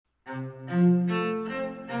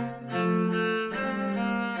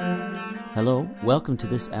Hello, welcome to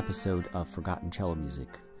this episode of Forgotten Cello Music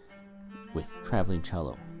with Traveling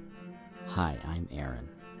Cello. Hi, I'm Aaron.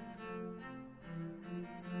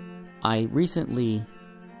 I recently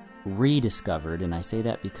rediscovered, and I say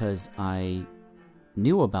that because I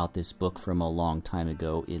knew about this book from a long time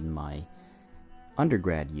ago in my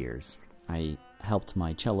undergrad years. I helped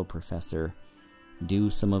my cello professor do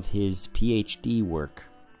some of his PhD work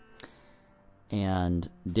and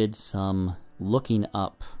did some looking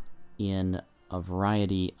up in a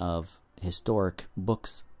variety of historic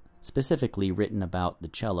books specifically written about the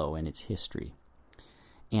cello and its history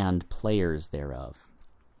and players thereof.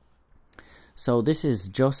 So this is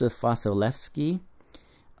Joseph Wasilewski,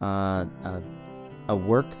 a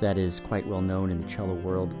work that is quite well known in the cello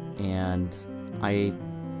world, and I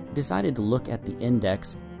decided to look at the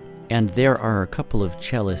index, and there are a couple of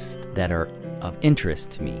cellists that are of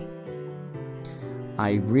interest to me.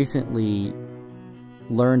 I recently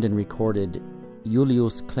learned and recorded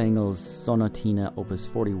Julius Klengel's Sonatina Opus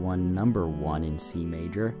 41 number 1 in C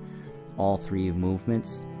major, all three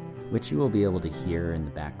movements, which you will be able to hear in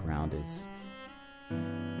the background as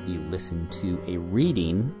you listen to a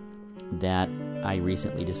reading that I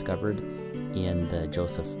recently discovered in the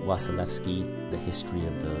Joseph Wasilewski, The History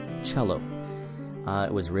of the Cello.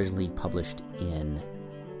 It was originally published in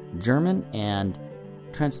German and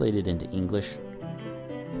translated into English,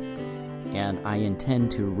 and I intend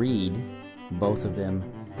to read both of them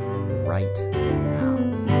right now.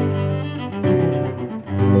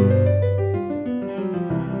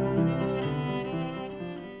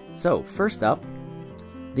 So, first up,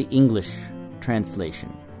 the English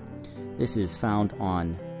translation. This is found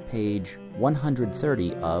on page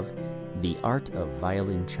 130 of The Art of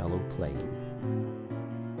Violoncello Playing.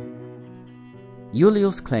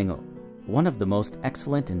 Julius Klengel, one of the most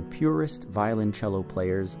excellent and purest violoncello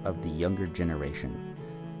players of the younger generation.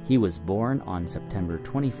 He was born on September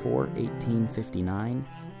 24, 1859,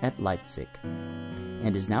 at Leipzig,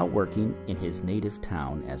 and is now working in his native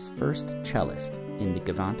town as first cellist in the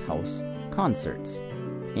Gewandhaus concerts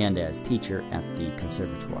and as teacher at the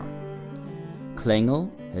Conservatoire. Klengel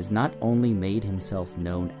has not only made himself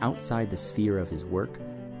known outside the sphere of his work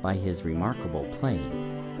by his remarkable playing,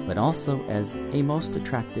 but also as a most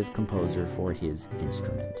attractive composer for his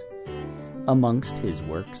instrument. Amongst his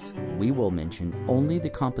works, we will mention only the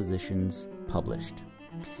compositions published,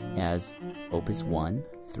 as Opus 1,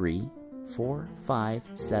 3, 4, 5,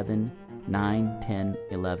 7, 9, 10,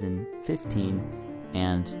 11, 15,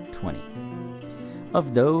 and 20.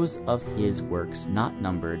 Of those of his works not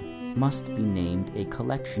numbered must be named a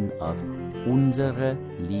collection of Unsere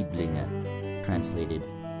Lieblinge, translated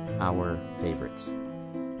Our Favorites,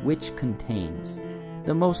 which contains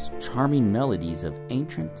the most charming melodies of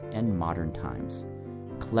ancient and modern times,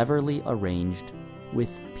 cleverly arranged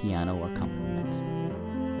with piano accompaniment.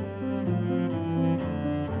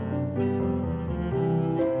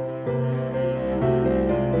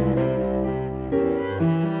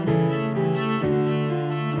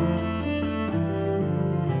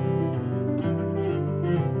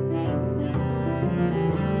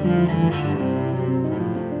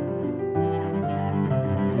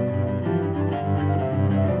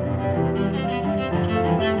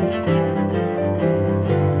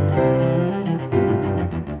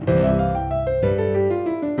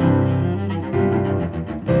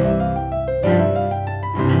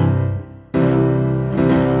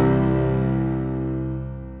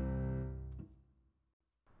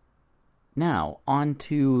 Now, on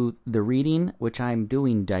to the reading, which I'm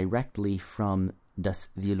doing directly from Das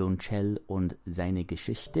Violoncell und seine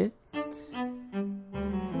Geschichte.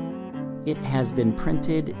 It has been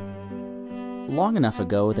printed long enough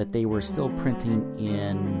ago that they were still printing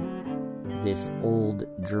in this old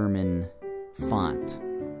German font,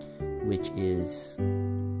 which is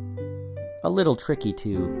a little tricky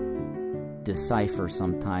to decipher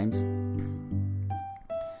sometimes.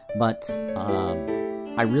 But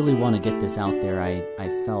I really want to get this out there.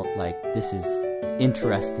 I felt like this is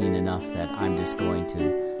interesting enough that I'm just going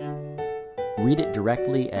to read it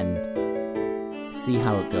directly and see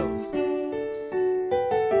how it goes.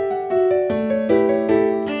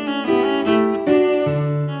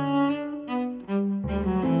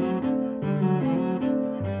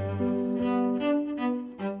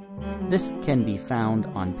 This can be found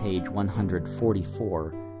on page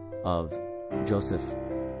 144 of Joseph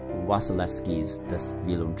Wasilewski's Das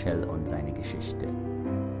Violoncell und seine Geschichte.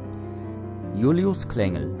 Julius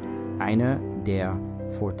Klengel, einer der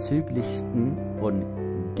vorzüglichsten und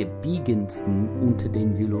gebiegensten unter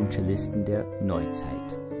den Violoncellisten der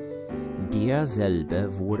Neuzeit.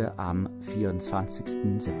 Derselbe wurde am 24.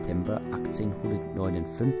 September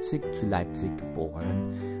 1859 zu Leipzig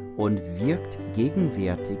geboren und wirkt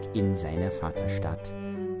gegenwärtig in seiner Vaterstadt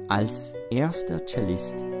als erster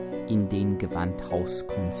Cellist in den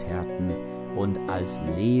Gewandhauskonzerten und als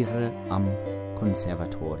Lehrer am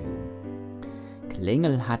Konservatorium.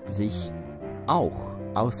 Klengel hat sich auch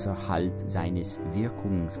außerhalb seines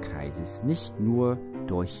Wirkungskreises nicht nur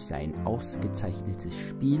durch sein ausgezeichnetes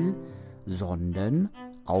Spiel, sondern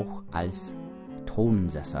auch als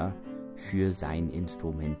Tonsesser für sein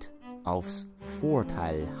Instrument aufs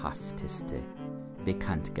vorteilhafteste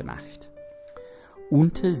bekannt gemacht.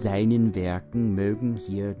 Unter seinen Werken mögen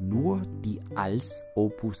hier nur die als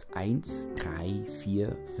Opus 1, 3,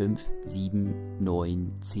 4, 5, 7,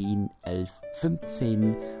 9, 10, 11,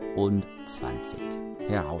 15 und 20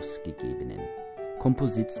 herausgegebenen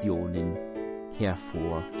Kompositionen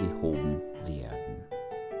hervorgehoben werden.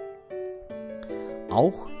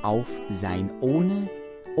 Auch auf sein ohne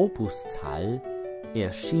Opuszahl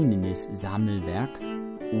erschienenes Sammelwerk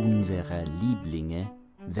Unsere Lieblinge,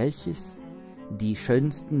 welches die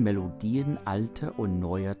schönsten Melodien alter und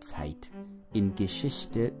neuer Zeit in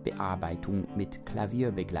Geschichtebearbeitung mit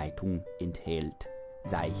Klavierbegleitung enthält,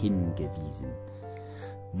 sei hingewiesen.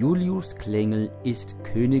 Julius Klengel ist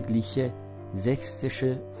königlicher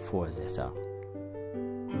sächsischer Vorsässer.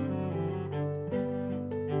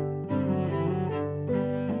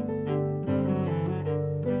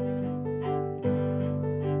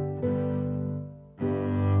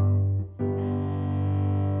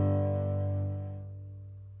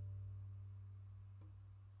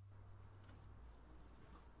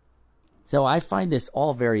 So I find this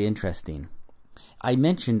all very interesting. I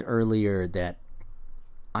mentioned earlier that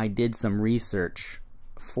I did some research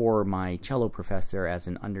for my cello professor as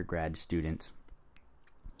an undergrad student.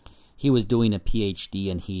 He was doing a PhD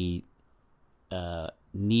and he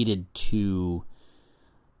needed to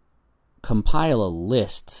compile a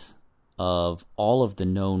list of all of the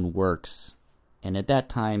known works. And at that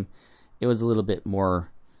time, it was a little bit more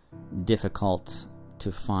difficult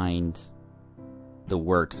to find the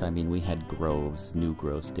works. I mean, we had Groves, New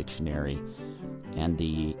Groves Dictionary, and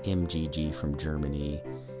the MGG from Germany,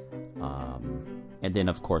 and then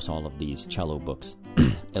of course all of these cello books,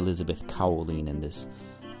 Elizabeth Cowling, and this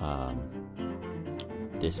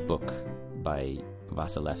book by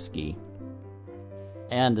Wasilewski,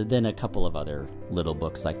 and then a couple of other little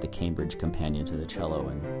books like the Cambridge Companion to the Cello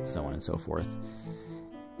and so on and so forth.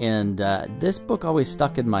 And this book always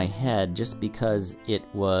stuck in my head just because it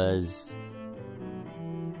was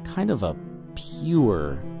kind of a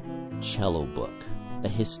pure cello book, a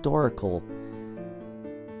historical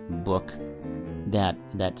book that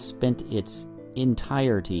spent its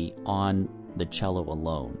entirety on the cello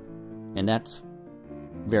alone. And that's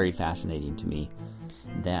very fascinating to me,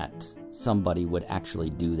 that somebody would actually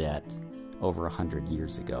do that over 100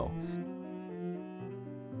 years ago.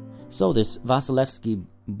 So this Wasilewski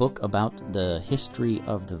book about the history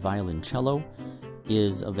of the violoncello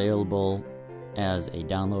is available as a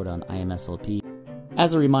download on IMSLP.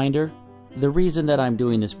 As a reminder, the reason that I'm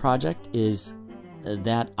doing this project is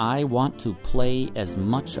that I want to play as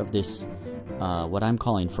much of this, what I'm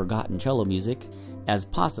calling forgotten cello music, as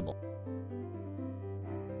possible.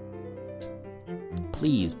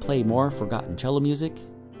 Please play more forgotten cello music.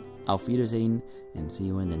 Auf Wiedersehen, and see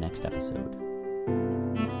you in the next episode.